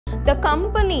The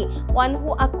company, one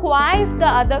who acquires the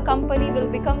other company will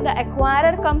become the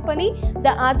acquirer company.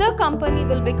 The other company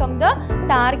will become the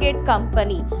target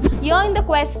company. Here in the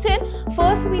question,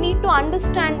 first we need to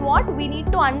understand what? We need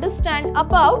to understand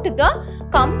about the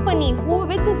company,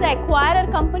 which is the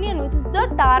acquirer company and which is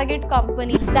the target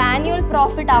company. The annual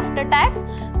profit after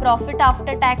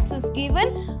tax is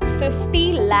given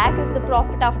 50 lakh is the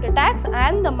profit after tax,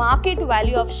 and the market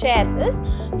value of shares is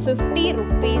 50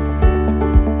 rupees.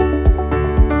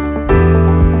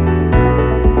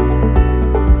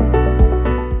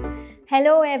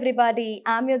 Hello everybody,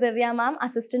 I am your Divya ma'am,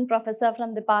 Assistant Professor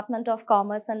from Department of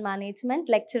Commerce and Management,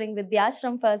 lecturing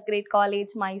Vidhyaashram First Grade College,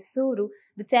 MYSURU,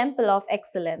 the Temple of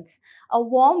Excellence. A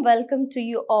warm welcome to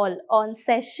you all on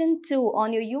Session 2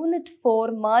 on your Unit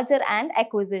 4, Merger and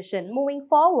Acquisition. Moving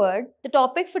forward, the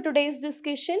topic for today's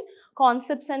discussion,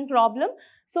 concepts and problem.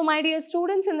 So my dear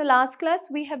students, in the last class,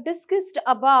 we have discussed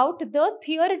about the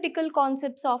theoretical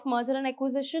concepts of merger and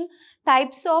acquisition,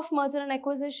 types of merger and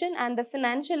acquisition, and the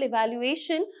financial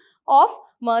evaluation of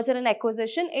merger and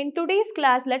acquisition. In today's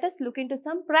class, let us look into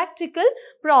some practical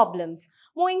problems.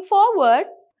 Moving forward,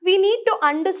 we need to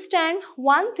understand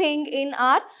one thing in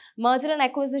our merger and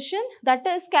acquisition, that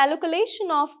is calculation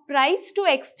of price to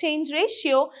exchange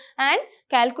ratio and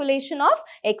calculation of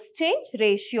exchange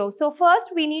ratio. So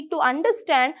first we need to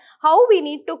understand how we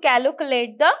need to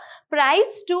calculate the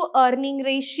price to earning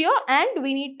ratio and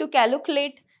we need to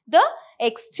calculate the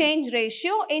exchange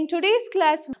ratio. In today's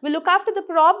class, we look after the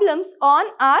problems on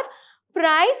our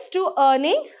price to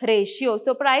earning ratio.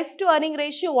 So price to earning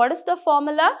ratio, what is the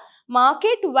formula?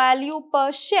 Market value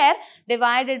per share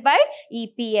divided by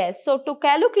EPS. So to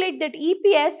calculate that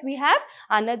EPS, we have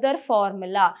another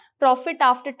formula. Profit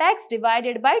after tax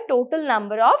divided by total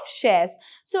number of shares.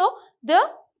 So the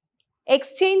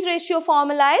exchange ratio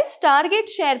formula is target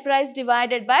share price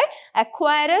divided by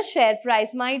acquirer share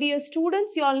price. My dear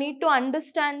students, you all need to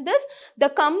understand this. The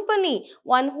company,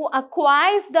 one who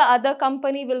acquires the other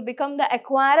company will become the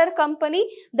acquirer company.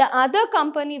 The other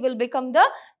company will become the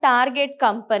target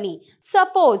company.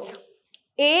 Suppose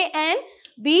A and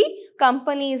B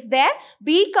company is there.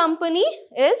 B company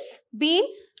is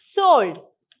being sold.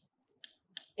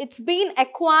 It's been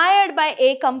acquired by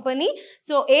A company.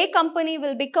 So A company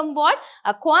will become what?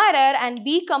 Acquirer, and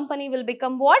B company will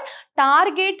become what?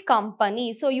 Target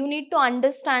company. So you need to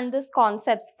understand these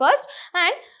concepts first.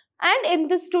 And in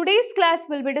this today's class,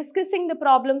 we'll be discussing the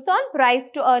problems on price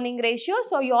to earning ratio.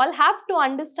 So you all have to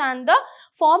understand the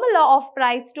formula of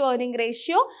price to earning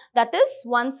ratio. That is,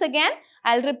 once again,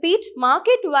 I'll repeat,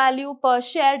 market value per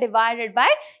share divided by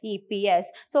EPS.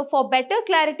 So for better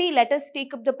clarity, let us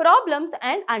take up the problems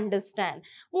and understand.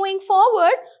 Moving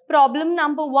forward, problem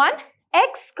number 1,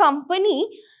 X company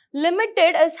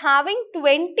Limited is having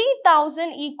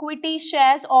 20,000 equity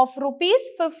shares of rupees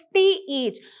 50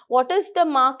 each. What is the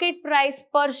market price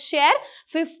per share?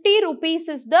 50 rupees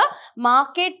is the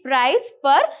market price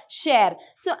per share.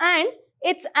 So, and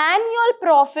its annual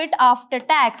profit after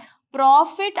tax.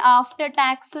 Profit after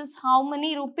tax is how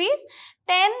many rupees?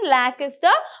 10 lakh is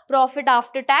the profit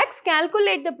after tax.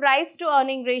 Calculate the price to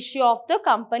earning ratio of the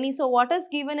company. So what is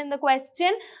given in the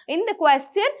question? In the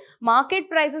question, market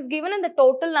price is given and the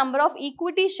total number of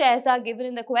equity shares are given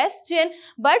in the question.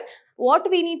 But what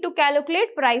we need to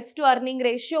calculate? Price to earning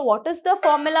ratio. What is the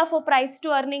formula for price to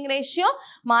earning ratio?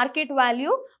 Market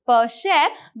value per share.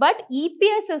 But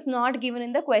EPS is not given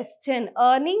in the question.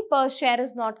 Earning per share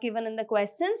is not given in the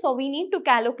question. So we need to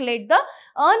calculate the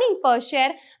earning per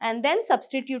share and then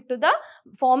substitute to the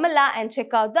formula and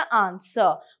check out the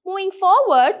answer. Moving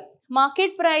forward,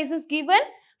 market price is given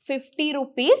 50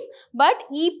 rupees, but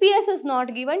EPS is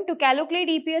not given. To calculate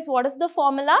EPS, what is the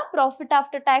formula? Profit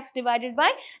after tax divided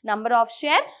by number of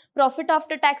share. Profit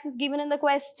after tax is given in the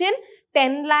question.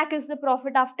 10 lakh is the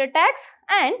profit after tax,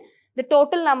 and the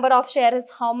total number of share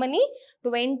is how many?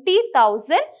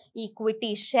 20,000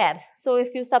 equity shares. So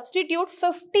if you substitute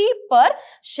 50 per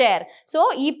share, so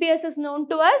EPS is known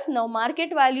to us. Now market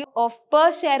value of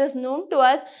per share is known to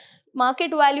us.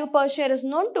 Market value per share is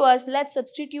known to us. Let's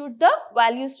substitute the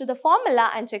values to the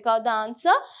formula and check out the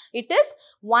answer. It is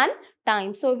 1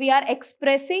 time. So we are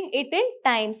expressing it in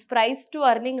times. Price to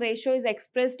earning ratio is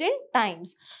expressed in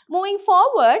times. Moving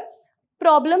forward,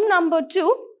 problem number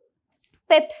 2.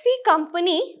 Pepsi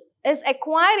company is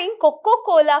acquiring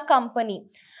Coca-Cola company.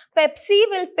 Pepsi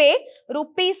will pay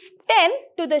rupees 10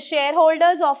 to the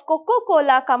shareholders of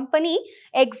Coca-Cola company.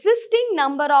 Existing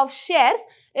number of shares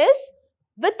is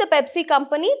With the Pepsi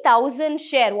company, 1000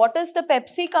 share. What is the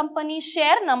Pepsi company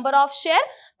share? Number of share?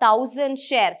 1000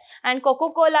 share. And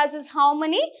Coca-Cola's is how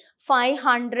many?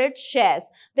 500 shares.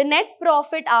 The net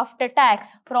profit after tax.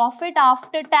 Profit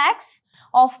after tax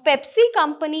of Pepsi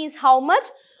company is how much?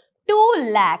 2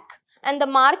 lakh. And the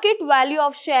market value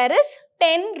of share is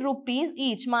 10 rupees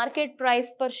each. Market price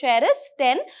per share is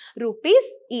 10 rupees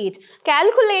each.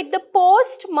 Calculate the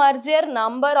post-merger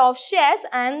number of shares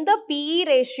and the PE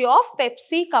ratio of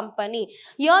Pepsi company.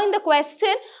 Here in the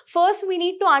question, first we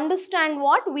need to understand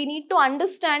what? We need to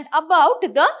understand about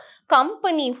the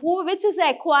company, which is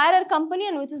the acquirer company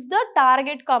and which is the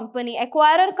target company.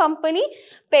 Acquirer company,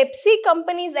 Pepsi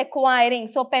company is acquiring.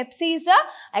 So Pepsi is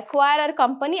a acquirer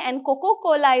company and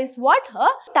Coca-Cola is what? A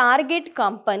target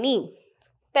company.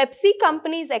 Pepsi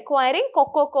company is acquiring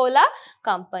Coca-Cola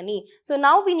company. So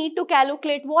now we need to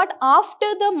calculate what? After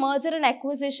the merger and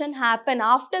acquisition happen,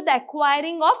 after the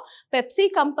acquiring of Pepsi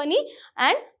company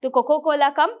and the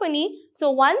Coca-Cola company.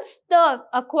 So once the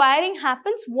acquiring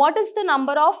happens, what is the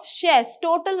number of shares?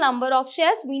 Total number of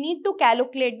shares. We need to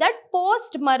calculate that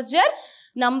post-merger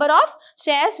number of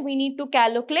shares we need to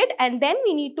calculate, and then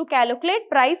we need to calculate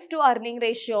price to earning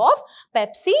ratio of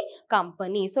Pepsi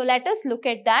company. So let us look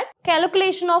at that.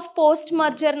 Calculation of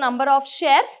post-merger number of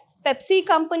shares. Pepsi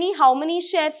company, how many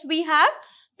shares we have?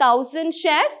 1000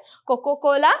 shares.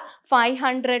 Coca-Cola,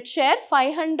 500 share.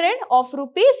 500 of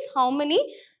rupees, how many?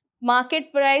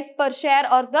 Market price per share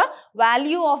or the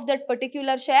value of that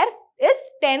particular share is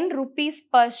 10 rupees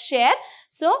per share.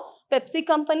 So Pepsi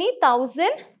company, 1000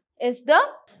 is the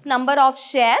number of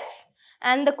shares,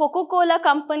 and the Coca-Cola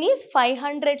company's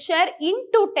 500 share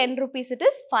into 10 rupees, it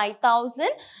is 5000.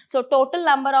 So total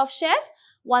number of shares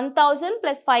 1000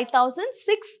 plus 5000,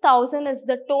 6000 is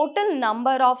the total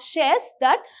number of shares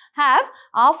that have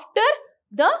after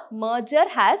the merger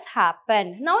has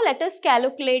happened. Now let us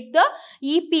calculate the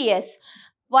EPS.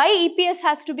 Why EPS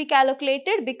has to be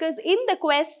calculated? Because in the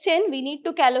question we need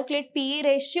to calculate PE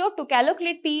ratio. To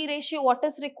calculate PE ratio, what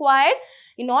is required?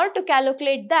 In order to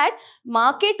calculate that,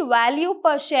 market value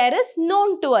per share is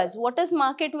known to us. What is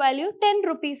market value? 10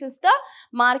 rupees is the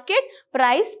market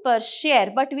price per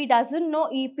share. But we doesn't know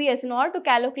EPS. In order to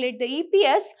calculate the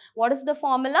EPS, what is the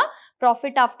formula?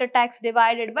 Profit after tax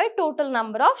divided by total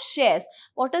number of shares.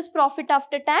 What is profit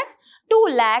after tax? 2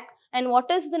 lakh. And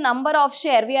what is the number of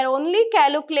share? We are only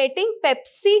calculating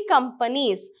Pepsi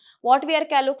companies. What we are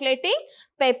calculating?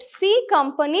 Pepsi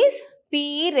companies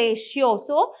PE ratio.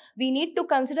 So we need to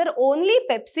consider only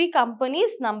Pepsi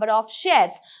company's number of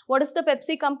shares. What is the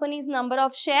Pepsi company's number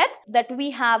of shares? That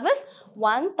we have is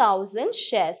 1000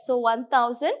 shares. So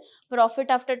 1000 profit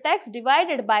after tax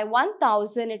divided by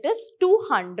 1000, it is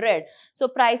 200. So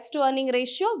price to earning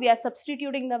ratio, we are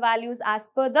substituting the values as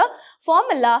per the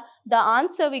formula. The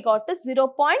answer we got is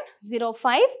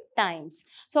 0.05 times.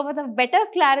 So for the better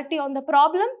clarity on the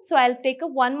problem, so I'll take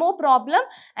up one more problem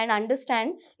and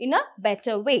understand in a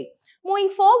better way. Moving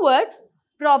forward,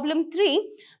 problem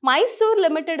 3, MYSURU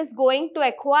Limited is going to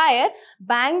acquire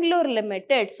Bangalore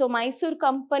Limited. So MYSURU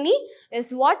company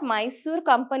is what? MYSURU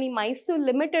company. MYSURU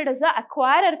Limited is a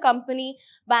acquirer company.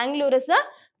 Bangalore is a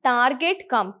target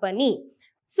company.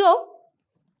 So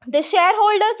the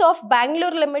shareholders of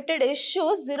Bangalore Limited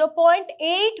issue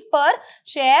 0.8 per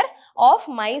share of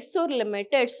MYSURU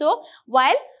Limited. So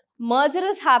while merger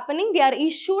is happening, they are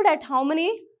issued at how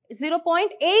many?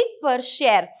 0.8 per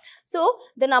share. So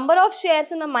the number of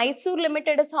shares in a MYSURU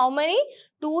Limited is how many?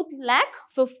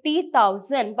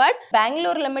 2,50,000. But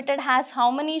Bangalore Limited has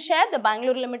how many shares? The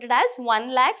Bangalore Limited has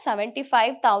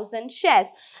 1,75,000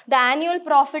 shares. The annual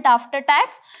profit after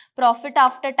tax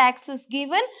is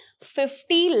given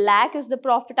 50 lakh is the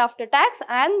profit after tax,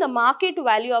 and the market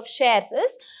value of shares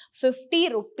is 50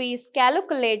 rupees.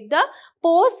 Calculate the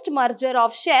post-merger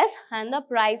of shares and the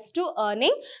price to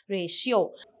earning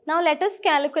ratio. Now let us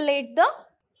calculate the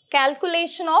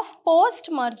calculation of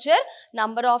post-merger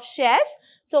number of shares.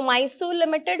 So MYSURU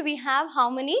Limited we have how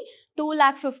many?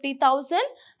 2,50,000,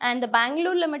 and the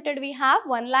Bangalore Limited we have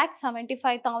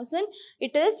 1,75,000.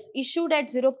 It is issued at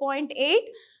 0.8.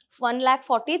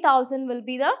 1,40,000 will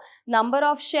be the number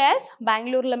of shares.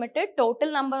 Bangalore Limited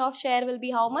total number of share will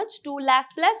be how much? 2 lakh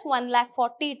plus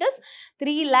 1,40,000, it is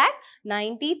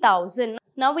 3,90,000.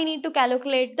 Now we need to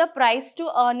calculate the price to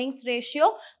earnings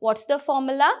ratio. What's the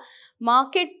formula?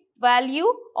 Market value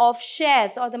of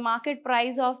shares or the market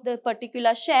price of the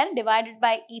particular share divided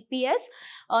by EPS,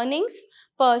 earnings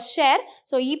per share.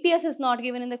 So EPS is not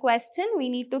given in the question. We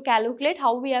need to calculate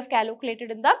how we have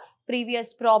calculated in the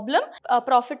previous problem.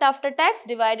 Profit after tax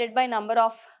divided by number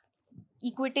of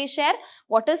equity share.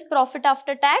 What is profit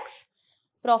after tax?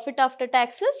 Profit after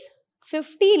tax is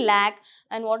 50 lakh,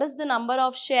 and what is the number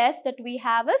of shares that we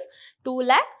have is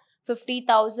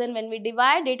 2,50,000. When we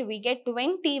divide it, we get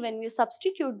 20. When we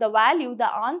substitute the value,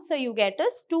 the answer you get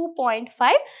is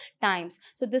 2.5 times.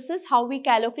 So this is how we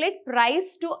calculate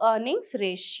price to earnings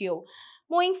ratio.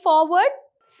 Moving forward,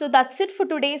 so that's it for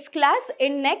today's class.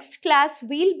 In next class,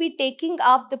 we'll be taking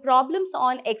up the problems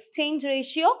on exchange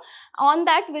ratio. On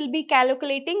that, we'll be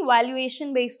calculating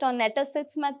valuation based on net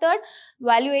assets method,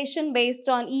 valuation based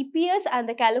on EPS, and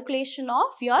the calculation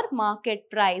of your market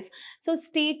price. So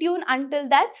stay tuned. Until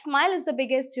that, smile is the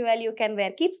biggest jewel you can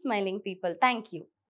wear. Keep smiling, people. Thank you.